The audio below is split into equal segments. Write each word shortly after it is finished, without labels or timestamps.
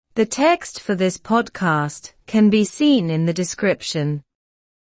The text for this podcast can be seen in the description.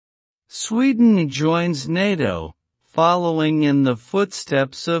 Sweden joins NATO, following in the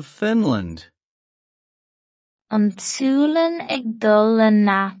footsteps of Finland. An túlan ag dul le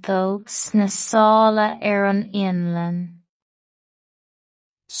NATO sna sála ar an Inland.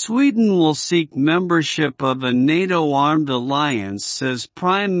 Sweden will seek membership of a NATO-armed alliance, says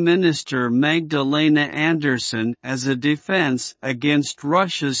Prime Minister Magdalena Andersson, as a defense against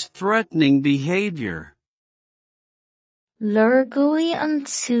Russia's threatening behavior. Lurgúi an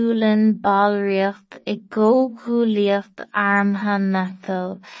túlan ballríocht ag gcomhghuaillíocht armtha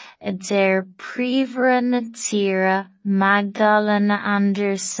NATO a deir príomhra na tíre Magdalena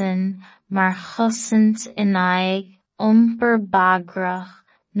Andersson mar chosint in aghaidh iompar bagrach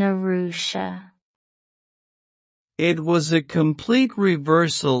na Rúise. It was a complete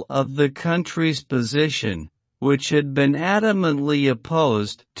reversal of the country's position, which had been adamantly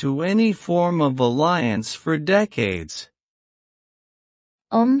opposed to any form of alliance for decades.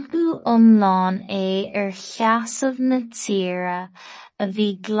 Iompú iomlán é ar cheasamh na tíre a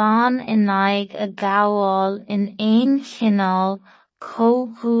bhí glán in aghaidh a ghabháil in aon chineál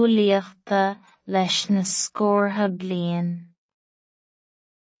comhghuaillíochta leis na scórtha bliain.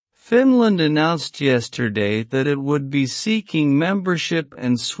 Finland announced yesterday that it would be seeking membership,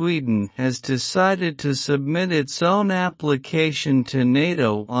 and Sweden has decided to submit its own application to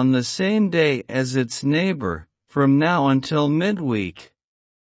NATO on the same day as its neighbor, from now until midweek.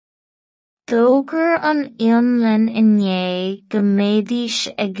 D'fhógair an Ionlainn inné go méadais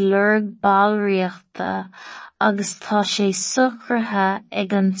ag lurg ballríochta agus tá sé sucraithe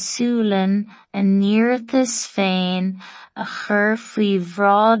ag an túlan a níoratas féin a chur faoi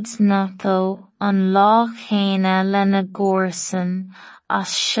bhrád NATO an lá chéine le na gcomharsan as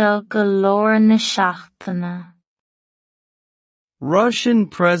seo go leor na seachtaine. Russian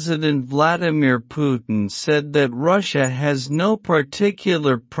President Vladimir Putin said that Russia has no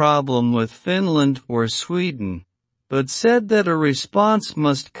particular problem with Finland or Sweden, but said that a response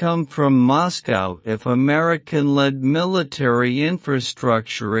must come from Moscow if American-led military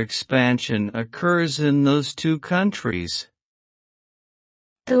infrastructure expansion occurs in those two countries.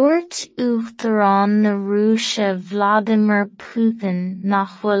 Dúirt Uachtarán na Rúise Vladimir Putin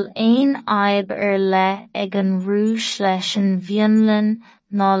nach bhfuil aon aib ar leith ag an Rúis leis an Bhionlainn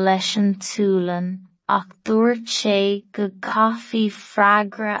ná leis an túlan, ach dúirt sé go gcaithfí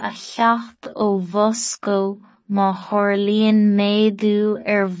freagra a cheacht ó Moscow má chorlaíonn méadú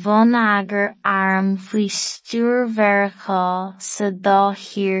ar bhunagher arm faoi stúrmheiriceá sa dá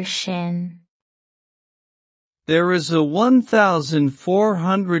thír sin. There is a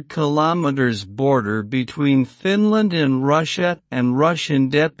 1,400 kilometers border between Finland and Russia, and Russian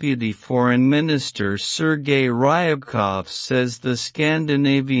Deputy Foreign Minister Sergei Ryabkov says the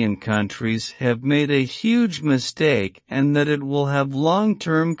Scandinavian countries have made a huge mistake and that it will have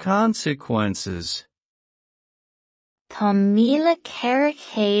long-term consequences. Tá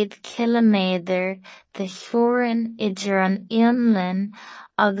 1,400 kiloméadar de theorann idir an Ionlainn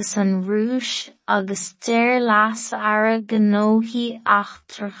agus an Rúis agus deir leas ara gnóthaí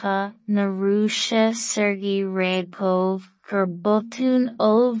achtracha na Rúise Sergei Ryabkov gur botún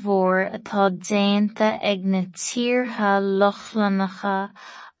ullmhór atá déanta ag na tíortha lochlanacha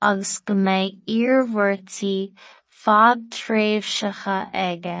agus go mbeidh iarmhortaí fad tréimhseacha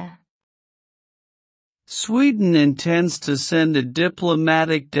aige. Sweden intends to send a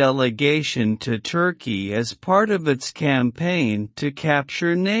diplomatic delegation to Turkey as part of its campaign to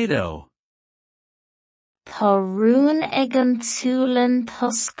capture NATO. Tá rún ag an túlan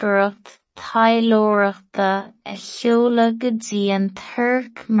toscaireacht taidhleoireachta a cheoladh go dtí an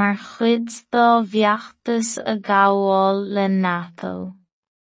Turc mar chuid dá bheachtas a ghabháil le NATO.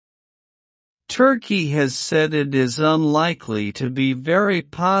 Turkey has said it is unlikely to be very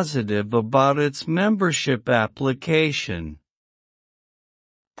positive about its membership application.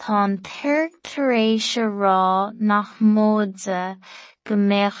 Tá an Tuirc tar éis rá nach móide go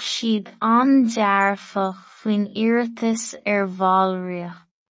mbeadh siad an-dearfach faoin iarratas ar bhallríocht.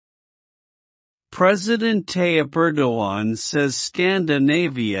 President Tayyip Erdogan says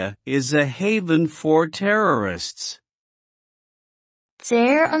Scandinavia is a haven for terrorists.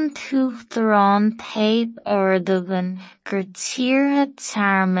 Deir an Tuachtarán Tayyip Erdogan gur tíortha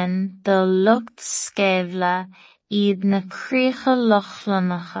tearmann do lucht scéimhla iad na críocha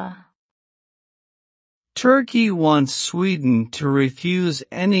lochlanacha. Turkey wants Sweden to refuse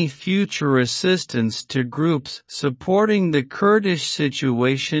any future assistance to groups supporting the Kurdish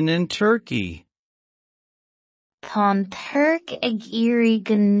situation in Turkey. Tá Turc ag iarraidh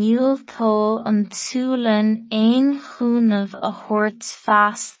go níoltóil an tSúlán aon chúnamh a thabhairt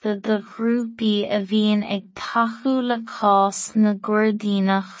feasta do ghrúpaí a bhíonn ag tacú le cás na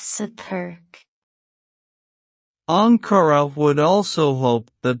Guairdiánach sa Turc. Ankara would also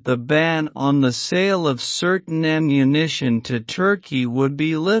hope that the ban on the sale of certain ammunition to Turkey would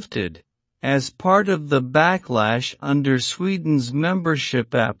be lifted, as part of the backlash under Sweden's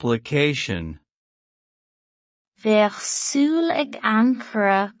membership application. Bheadh súil ag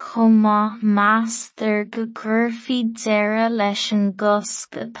Ankara chomh maith meastar go gcuirfí deireadh leis an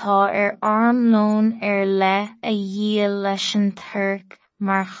gcosc atá ar arm-lón ar leith a dhíol leis an Turc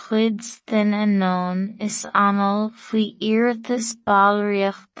mar chuid den anón is anall faoi iarratas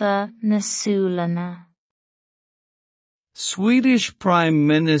ballraíochta na Súlanna. Swedish Prime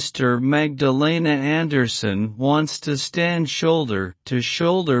Minister Magdalena Andersson wants to stand shoulder to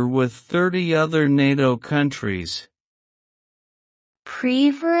shoulder with 30 other NATO countries.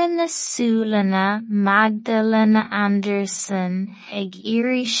 Príomhar na Súlanna Magdalena Andersson ag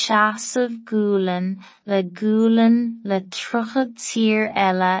iarraidh seasamh Gualann le trocha tír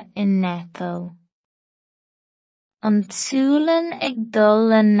eile in NATO. An tSúlán ag dul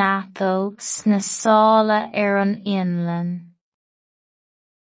le NATO sna sála ar an Fhionlainn.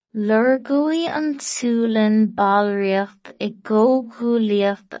 Lorgóidh an tSúlán ballraíocht i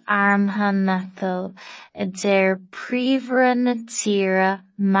gcomhghuaillíocht armtha NATO a deir príomhara na tíre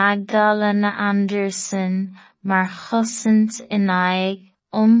Magdalena Andersson mar chosaint in aghaidh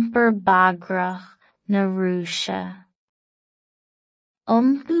iompar beagrach na Rúise.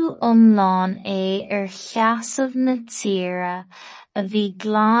 Iompú iomlán é ar cheasamh na tíre a bhí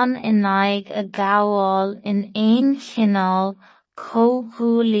glán in aghaidh a ghabháil in aon chineál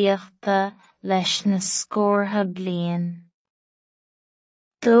comhghuaillíochta leis na scórtha bliain.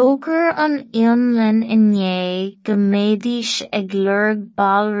 D'fhógair an Fhionlainn inné go méadais ag lorg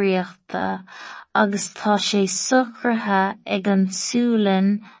ballraíochta agus tá sé suchraithe ag an tSúlán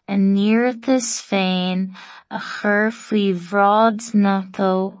a n-iarratas féin a chur faoi bhrád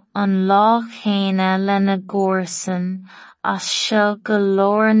NATO an lá chéine lena gcomharsan as seo go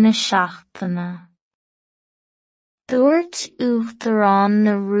leor na seachtaine. Dúirt Uachtarán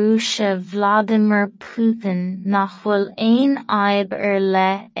na Rúise Vladimir Putin nach bhfuil aon aib ar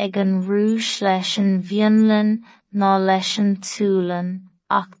leith ag an Rúis leis an Fhionlainn ná leis an tSúlán,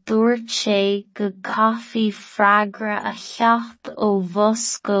 ach dúirt sé go caithfidh freagra a cheacht ó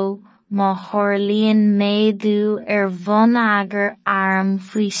Moscow má tharlaíonn méadú ar bhunagher arm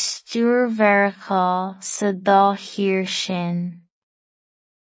faoi stúrmheiriceá sa dá thír sin.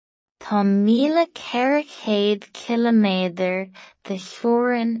 Tá 1,400 kiloméadar de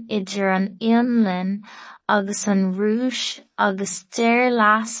theorann idir an Fhionlainn agus an Rúis agus deir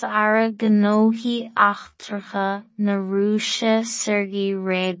leas ara gnóthaí eachtracha na Rúise Sergei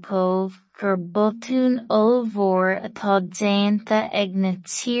Ryabkov gur botún ullmhór atá déanta ag na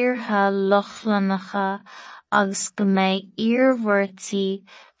tíortha lochlanacha agus go mbeidh iarmhortaí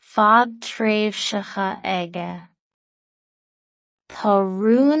fad tréimhseacha aige. Tá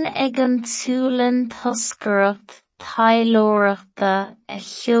rún ag an tSúlán toscaireacht taidhleoireachta a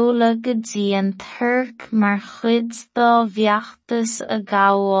sheoladh go dtí an Turc mar chuid dá bheachtas a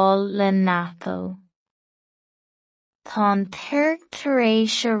ghabháil le NATO. Tá an Turc tar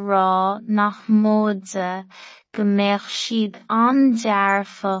éis rá nach móide go mbeadh siad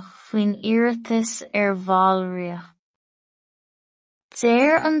an-dearfach faoin iarratas ar bhallraíocht.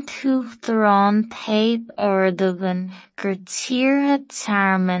 Deir an Uachtarán Tayyip Erdogan gur tíortha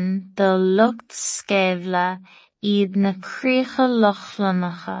tearmann do lucht scéimhla iad na críocha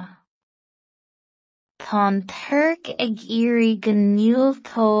lochlanacha. Tá an Turc ag iarraidh go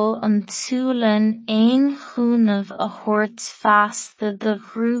níoltóil an tSúlán aon chúnamh a thabhairt feasta do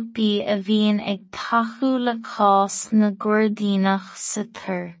ghrúpaí a bhíonn ag tacú le cás na Guairdiánach sa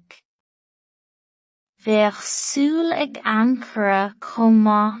Turc. Bheadh súil ag Ankara chomh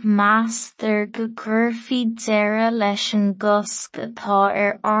maith meastar go gcuirfí deireadh leis an gcosc atá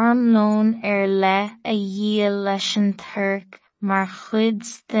ar arm-lón ar leith a dhíol leis an Turc mar chuid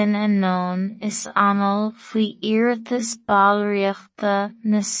den anón is anall faoi iarratas ballraíochta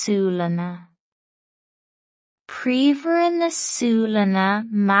na Súlanna. Príomhar na Súlanna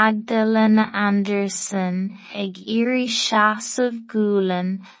Magdalena Andersson ag iarraidh seasamh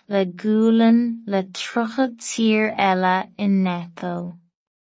Gualann le trocha tír eile in NATO.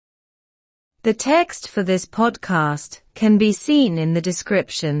 The text for this podcast can be seen in the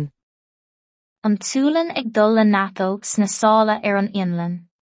description. An tSúlán ag dul le NATO sna sála ar an Fhionlainn.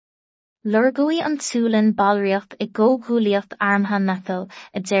 Lurgóí an túlan ballríocht I ggógúlaíocht armtha natal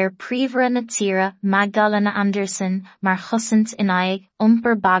a deir príomhra na tíre Magdalena Anderson mar chosint in aghaidh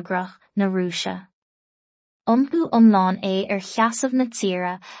iompar bagrach na Rúise. Iompú iomlán ar cheasamh na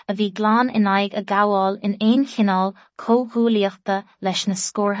tíre a bhí glan in aghaidh a gabháil in aon chineál cógúlaíochta leis na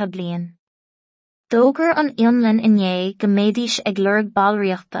scórtha bliain. Dógur an ionlinn inné go méadís ag lurg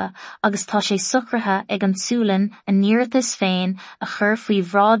ballríochta agus tá sé sucratha ag an túlan a níoratas féin a chur faoi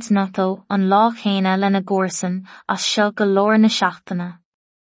bhrád NATO an lá chéine lena gcomharsan as seo go leor na seachtaine.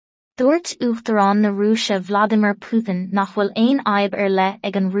 Dúirt Uachtarán na Rúise Vladimir Putin nach bhfuil aon aib le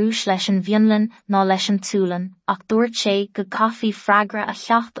ag an Rúis leis an bhionlainn ná leis an túlan, ach dúirt sé go caithfí freagra a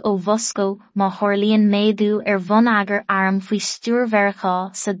cheacht ó Moscow má chorlaíonn méadú bhonagar arm faoi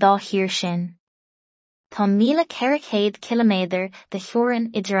stúrmheiriceá sa dá thír sin. Tá 1,400 kiloméadar de theorann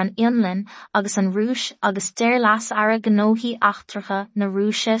idir an ionlinn agus an Rúis agus deir leas ara gnóthaí achtracha na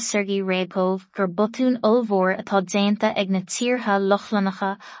Rúise Sergei Ryabkov gur botún ullmhór atá déanta ag na tíortha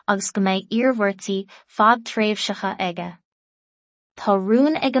lochlanacha agus go mbeidh iarmhortaí fad tréimhseacha aige. Tá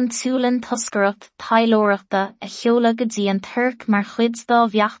rún ag an túlan toscaireacht taidhleoireachta a cheoladh go dtí an Tuirc mar chuid dá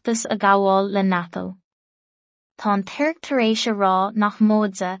bheachtas a gabháil le NATO. Tá an Tuirc tar éis rá nach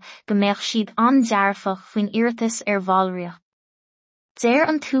móide go mbeadh siad an-dearfach faoin iarratas bhallríocht. Déir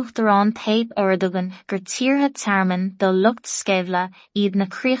an Tuachtarán taobh ordugan gur tíortha tearmann do lucht scéimhla iad na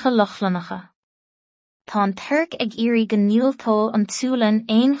críocha lochlanacha. Tá an Tuirc ag iarraidh go níoltóil an túlan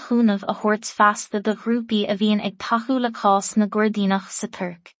aon chúnamh a thabhairt feasta do grúpaí a bhíonn ag tathú le cás na Guairdineach sa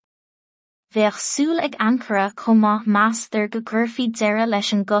Tuirc. Bheadh súil ag Ankara chomh meastar go gcuirfí deireadh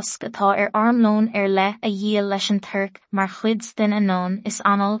leis an gcosc atá armlón le a dhíal leis an Tuirc mar chuid den anón is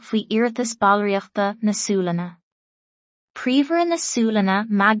anall faoi iarratas ballríochta na súlanna. Príomhra na súlanna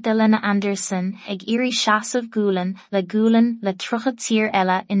Magdalena Anderson ag iarraidh seasamh gúlan le trucha tír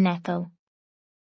eile in NATO.